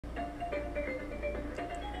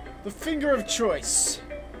The finger of choice.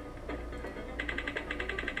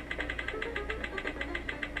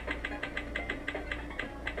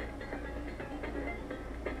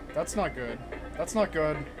 That's not good. That's not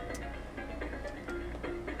good.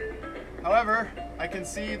 However, I can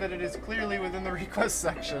see that it is clearly within the request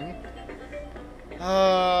section.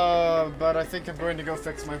 But I think I'm going to go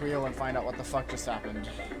fix my wheel and find out what the fuck just happened.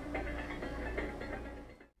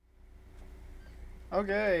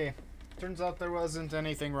 Okay. Turns out there wasn't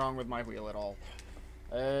anything wrong with my wheel at all.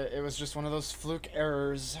 It was just one of those fluke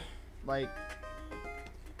errors. Like,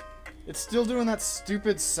 it's still doing that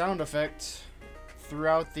stupid sound effect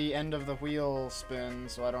throughout the end of the wheel spin,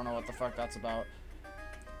 so I don't know what the fuck that's about.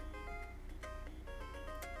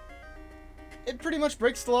 It pretty much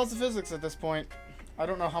breaks the laws of physics at this point. I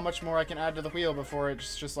don't know how much more I can add to the wheel before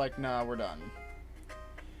it's just like, nah, we're done.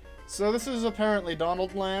 So this is apparently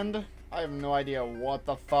Donald Land. I have no idea what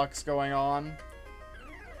the fuck's going on.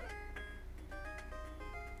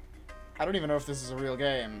 I don't even know if this is a real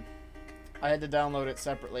game. I had to download it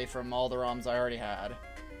separately from all the ROMs I already had.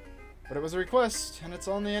 But it was a request, and it's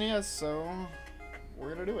on the NES, so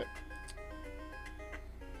we're gonna do it.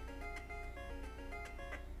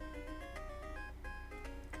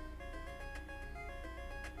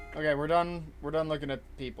 Okay, we're done looking at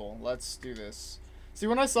people. Let's do this. See,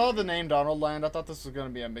 when I saw the name Donald Land, I thought this was going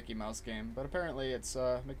to be a Mickey Mouse game, but apparently it's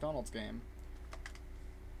a McDonald's game.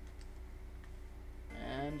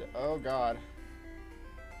 And, oh god.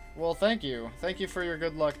 Well, thank you. Thank you for your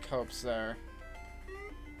good luck hopes there.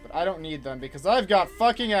 But I don't need them because I've got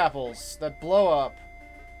fucking apples that blow up.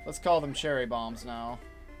 Let's call them cherry bombs now.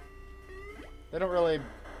 They don't really...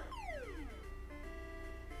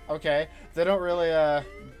 Okay. They don't really,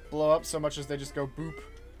 blow up so much as they just go boop.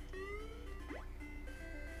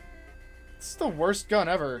 This is the worst gun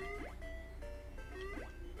ever.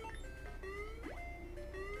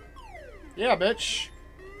 Yeah, bitch.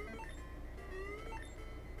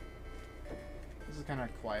 This is kind of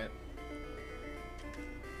quiet.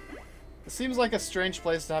 It seems like a strange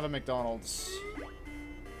place to have a McDonald's.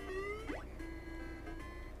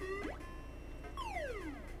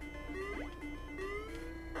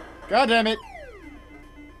 God damn it!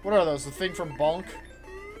 What are those? The thing from Bonk?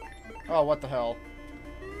 Oh, what the hell.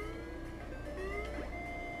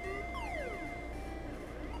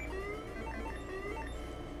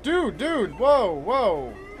 Dude,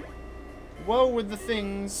 whoa. Whoa with the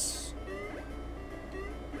things.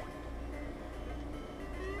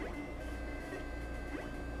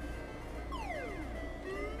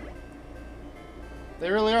 They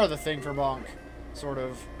really are the thing for Bonk. Sort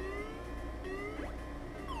of.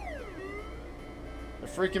 They're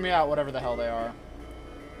freaking me out, whatever the hell they are.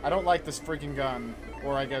 I don't like this freaking gun.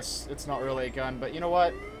 Or I guess it's not really a gun, but you know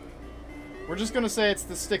what? We're just gonna say it's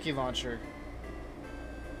the sticky launcher.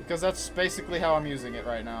 Because that's basically how I'm using it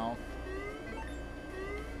right now.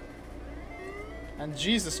 And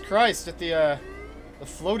Jesus Christ, at the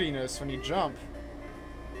floatiness when you jump.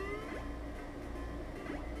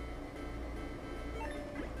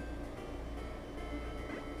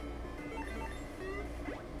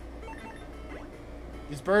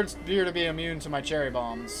 These birds appear to be immune to my cherry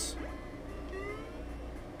bombs.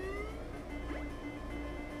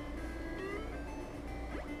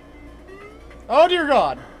 Oh dear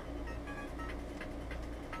God!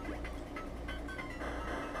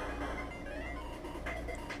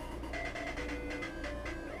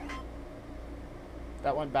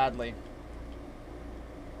 That went badly.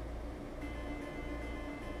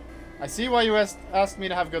 I see why you asked me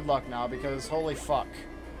to have good luck now, because holy fuck.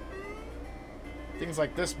 Things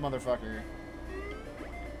like this motherfucker.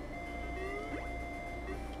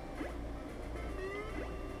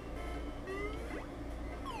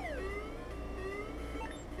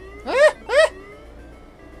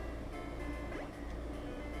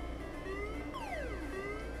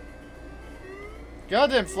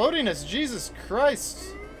 Goddamn floatiness, Jesus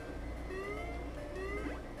Christ.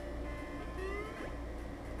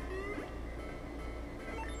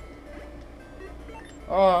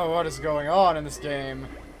 Oh, what is going on in this game?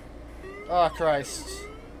 Oh, Christ.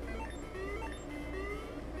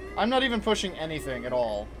 I'm not even pushing anything at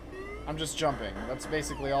all. I'm just jumping. That's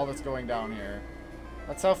basically all that's going down here.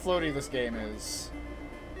 That's how floaty this game is.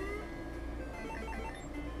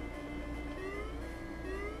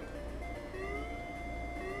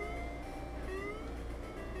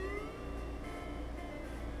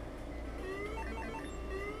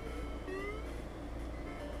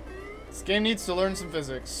 This game needs to learn some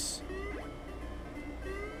physics.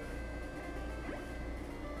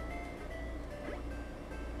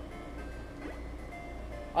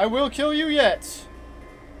 I will kill you yet!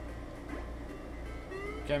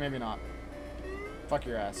 Okay, maybe not. Fuck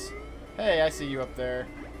your ass. Hey, I see you up there.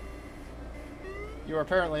 You are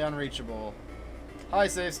apparently unreachable. Hi,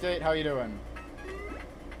 save state. How you doing?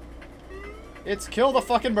 It's kill the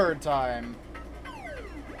fucking bird time.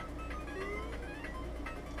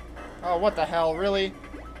 Oh, what the hell? Really?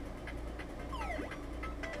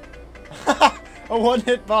 A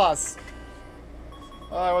one-hit boss.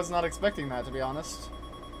 Oh, I was not expecting that, to be honest.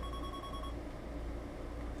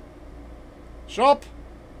 Shop!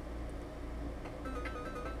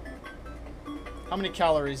 How many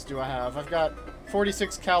calories do I have? I've got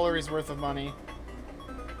 46 calories worth of money.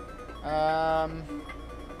 I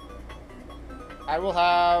will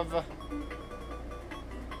have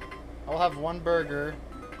one burger.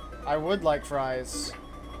 I would like fries.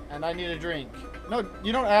 And I need a drink. No,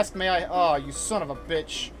 you don't ask, may I? Oh, you son of a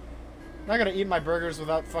bitch. I'm not gonna eat my burgers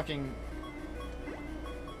without fucking...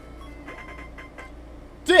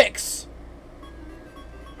 Dicks!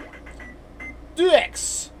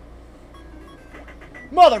 Dicks!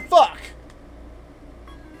 Motherfuck!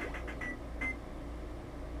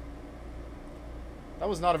 That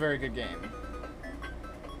was not a very good game.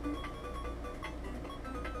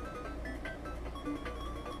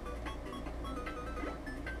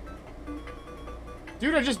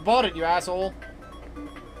 Dude, I just bought it, you asshole.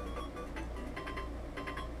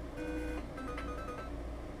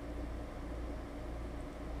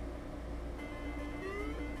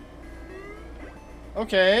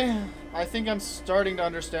 Okay, I think I'm starting to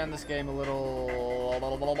understand this game a little...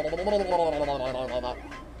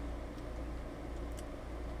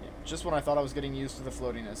 Yeah, just when I thought I was getting used to the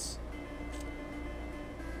floatiness.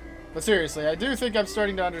 But seriously, I do think I'm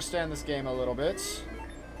starting to understand this game a little bit.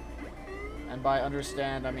 And by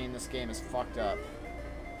understand, I mean this game is fucked up.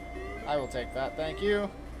 I will take that, thank you.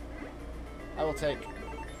 I will take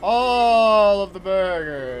all of the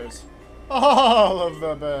burgers. All of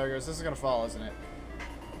the burgers. This is gonna fall, isn't it?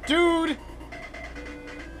 Dude!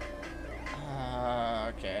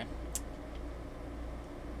 Okay.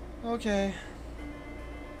 Okay.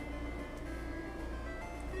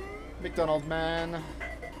 McDonald man.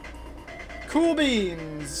 Cool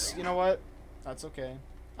beans! You know what? That's okay.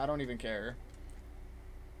 I don't even care.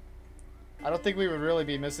 I don't think we would really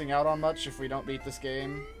be missing out on much if we don't beat this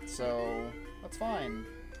game, so that's fine.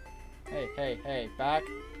 Hey, hey, hey,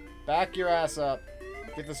 back your ass up.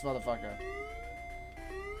 Get this motherfucker.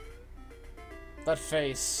 That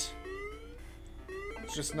face.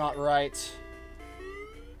 It's just not right.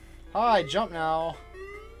 Hi, jump now.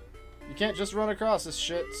 You can't just run across this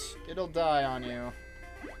shit. It'll die on you.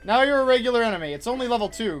 Now you're a regular enemy. It's only level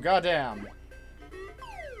 2. Goddamn.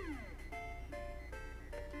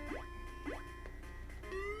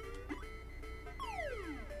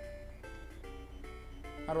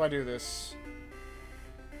 How do I do this?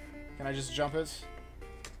 Can I just jump it?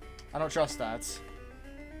 I don't trust that.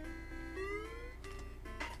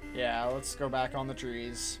 Yeah, let's go back on the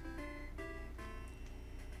trees.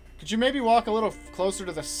 Could you maybe walk a little closer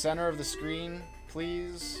to the center of the screen,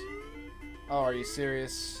 please? Oh, are you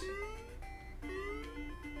serious?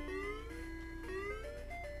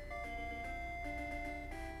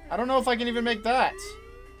 I don't know if I can even make that.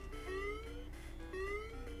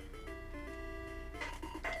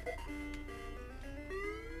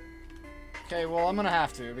 Okay, well, I'm gonna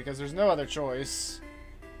have to, because there's no other choice.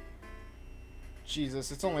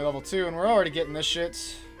 Jesus, it's only level 2, and we're already getting this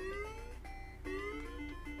shit.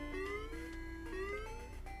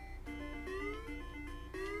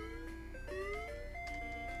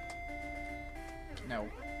 No.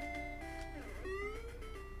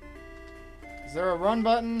 Is there a run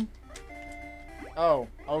button? Oh,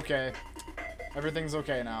 okay. Everything's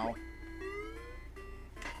okay now.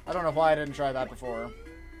 I don't know why I didn't try that before.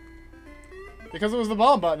 Because it was the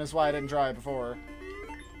bomb button is why I didn't try it before.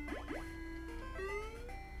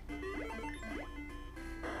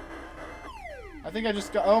 I think I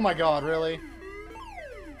just got... Oh my god, really?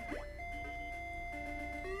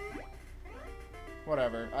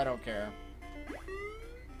 Whatever, I don't care.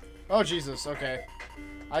 Oh, Jesus, okay.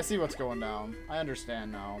 I see what's going down. I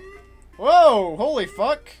understand now. Whoa! Holy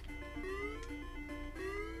fuck!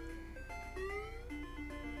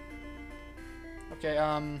 Okay,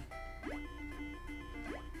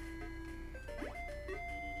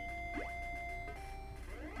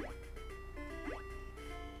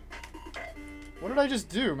 what did I just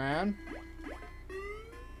do, man?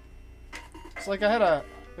 It's like I had a...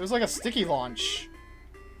 It was like a sticky launch.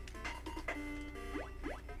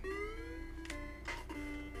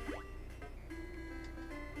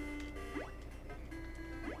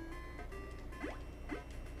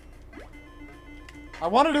 I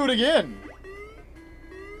want to do it again.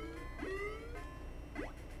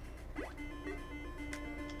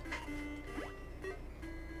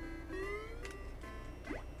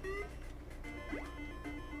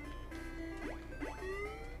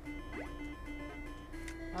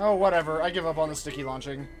 Oh, whatever. I give up on the sticky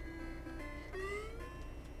launching.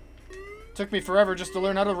 Took me forever just to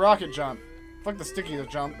learn how to rocket jump. Fuck the sticky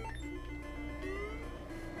jump.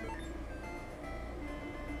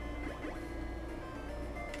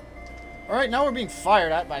 Alright, now we're being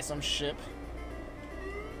fired at by some ship.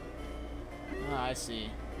 Ah, I see.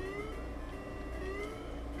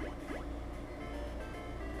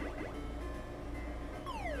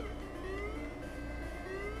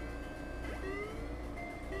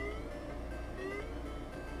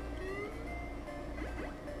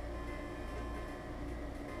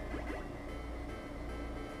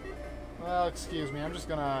 Well, excuse me. I'm just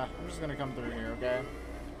gonna come through here, okay?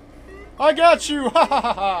 I got you! Ha ha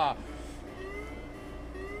ha ha!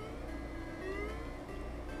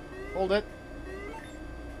 Hold it.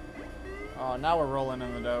 Oh, now we're rolling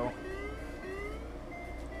in the dough.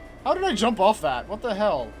 How did I jump off that? What the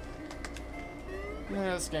hell?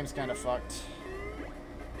 Yeah, this game's kind of fucked.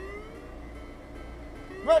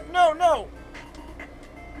 What? No, no!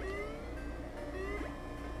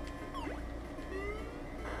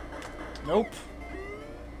 Nope.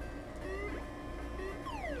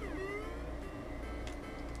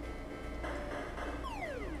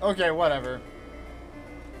 Okay, whatever.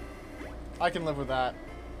 I can live with that.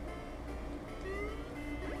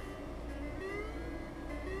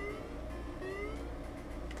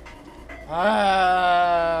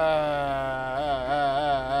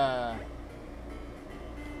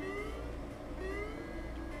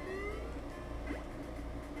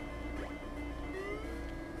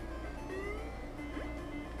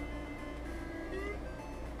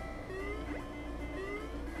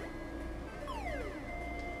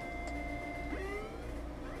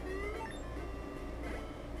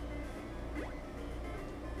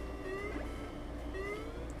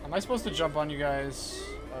 Am I supposed to jump on you guys?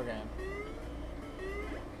 Okay.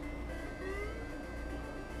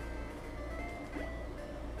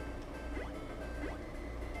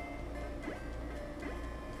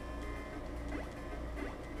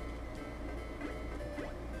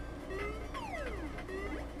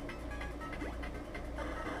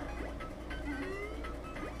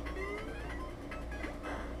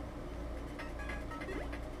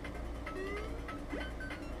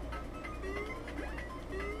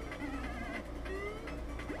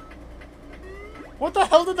 What the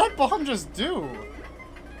hell did that bomb just do?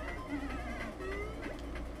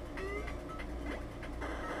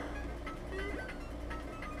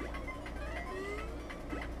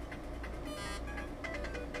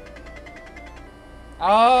 Oh,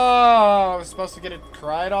 I was supposed to get it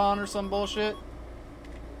cried on or some bullshit.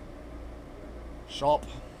 Shop.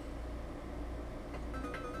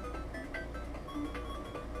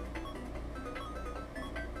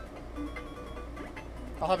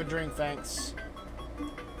 I'll have a drink, thanks.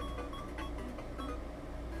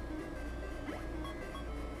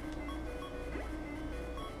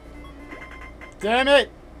 Damn it!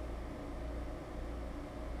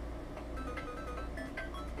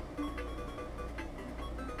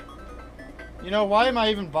 You know, why am I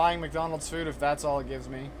even buying McDonald's food if that's all it gives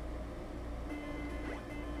me?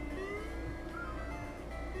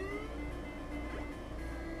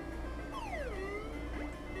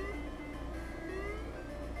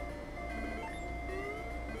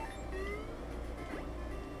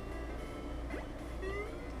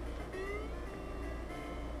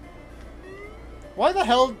 Why the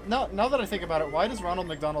hell, now that I think about it, why does Ronald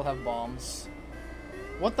McDonald have bombs?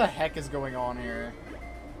 What the heck is going on here?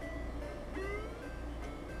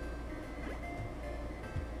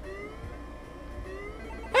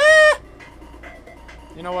 Ah!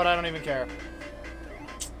 You know what, I don't even care.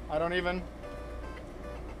 I don't even...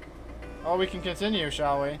 Oh, we can continue,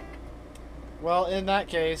 shall we? Well, in that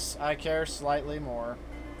case, I care slightly more.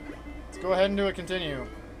 Let's go ahead and do a continue.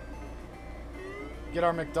 Get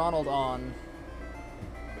our McDonald on.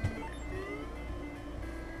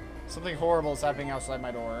 Something horrible is happening outside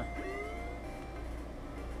my door.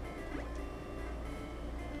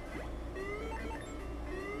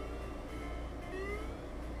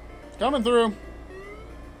 It's coming through.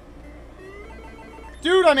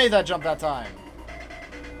 Dude, I made that jump that time.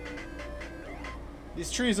 These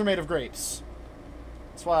trees are made of grapes.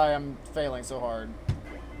 That's why I'm failing so hard.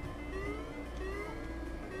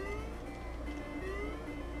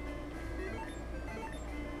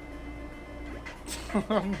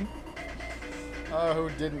 Oh, who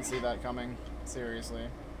didn't see that coming? Seriously.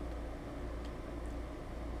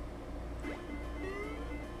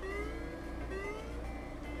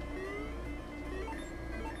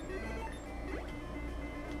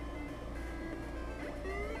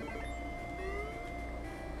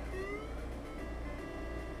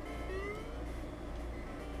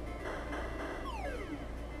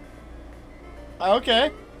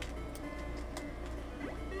 Okay.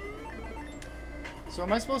 So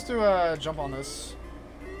am I supposed to jump on this?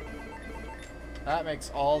 That makes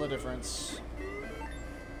all the difference.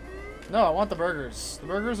 No, I want the burgers. The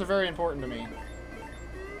burgers are very important to me.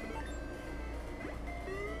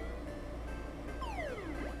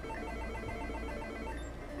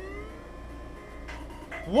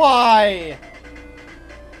 Why?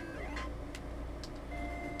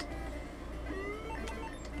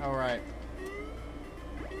 Alright.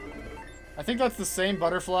 I think that's the same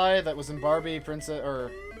butterfly that was in Barbie Princess,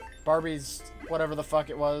 or Barbie's whatever the fuck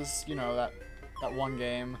it was. You know, that one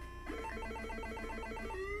game.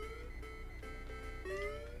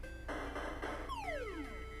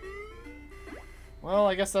 Well,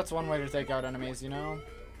 I guess that's one way to take out enemies, you know?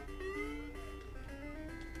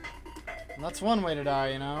 And that's one way to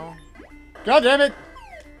die, you know? God damn it!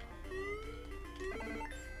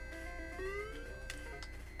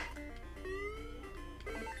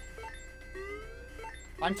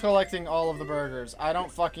 I'm collecting all of the burgers. I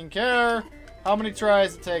don't fucking care how many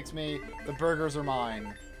tries it takes me. The burgers are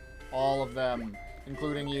mine. All of them.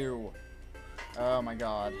 Including you. Oh my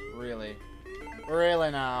god. Really?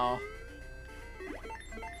 Really now?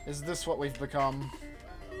 Is this what we've become?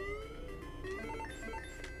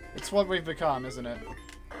 It's what we've become, isn't it?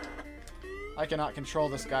 I cannot control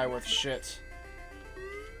this guy worth shit.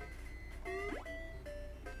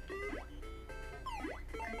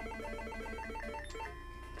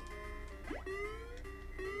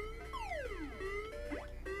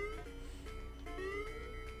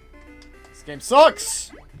 This game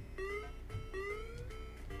sucks!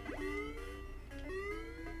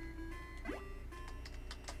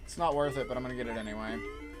 It's not worth it, but I'm gonna get it anyway.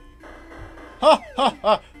 Ha ha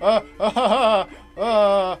ha ha ha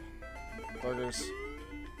ha! Burgers.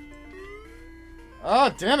 Ah,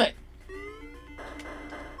 damn it!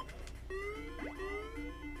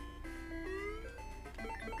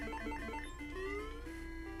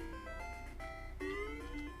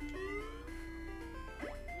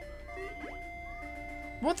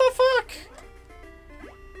 What the fuck?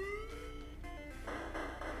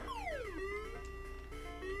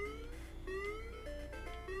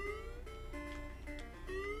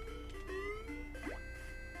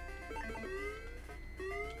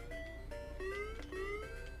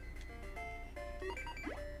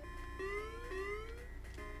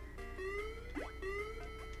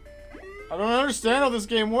 I don't understand how this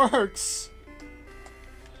game works.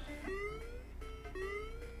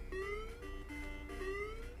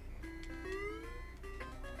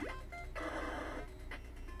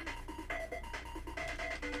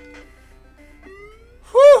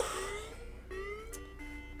 Whew.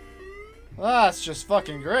 That's just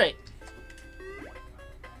fucking great.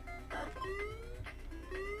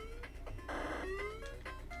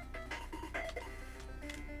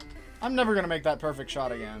 I'm never gonna make that perfect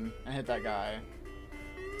shot again and hit that guy.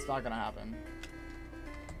 It's not gonna happen.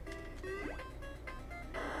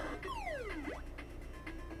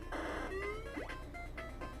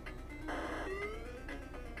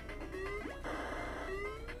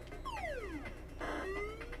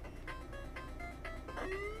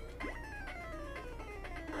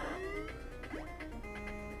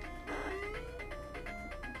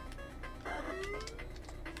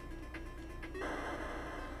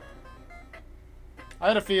 I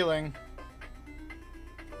had a feeling.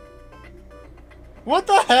 What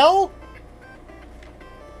the hell?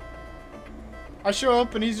 I show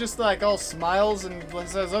up and he's just like all smiles and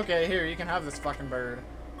says, okay, here, you can have this fucking bird.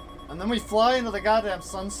 And then we fly into the goddamn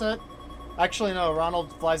sunset. Actually, no,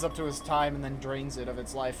 Ronald flies up to his time and then drains it of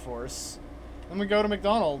its life force. Then we go to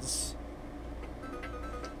McDonald's.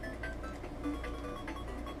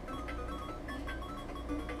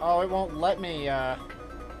 Oh, it won't let me,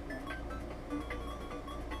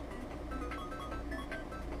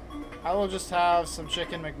 I will just have some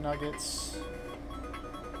chicken McNuggets.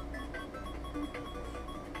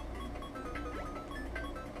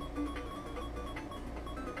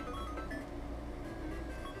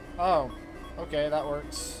 Oh, okay, that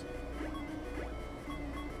works.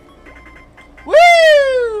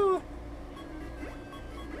 Woo!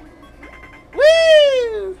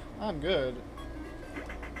 Woo! I'm good.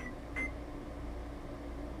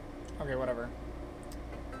 Okay, whatever.